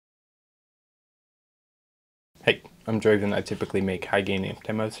I'm Draven. I typically make high gain amp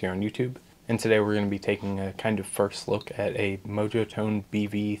demos here on YouTube, and today we're going to be taking a kind of first look at a Mojotone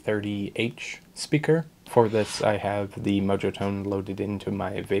BV30H speaker. For this I have the Mojotone loaded into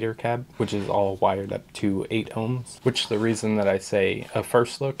my Vader cab, which is all wired up to 8 ohms, which the reason that I say a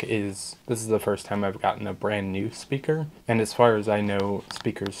first look is this is the first time I've gotten a brand new speaker, and as far as I know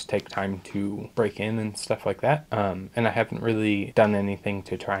speakers take time to break in and stuff like that, and I haven't really done anything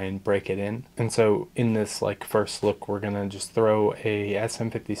to try and break it in, and so in this like first look we're gonna just throw a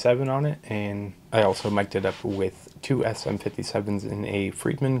SM57 on it, and I also mic'd it up with 2 SM57s in a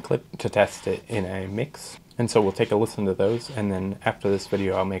Friedman clip to test it in a mix. And so we'll take a listen to those, and then after this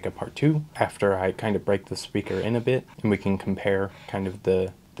video I'll make a part 2 after I kind of break the speaker in a bit, and we can compare kind of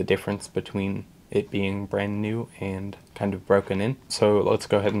the difference between it being brand new and kind of broken in. So let's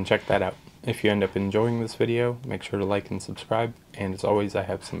go ahead and check that out. If you end up enjoying this video, make sure to like and subscribe, and as always I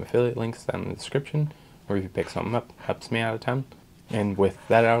have some affiliate links down in the description, or if you pick something up, helps me out a ton. And with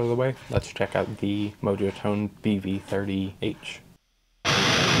that out of the way, let's check out the Mojotone BV30H.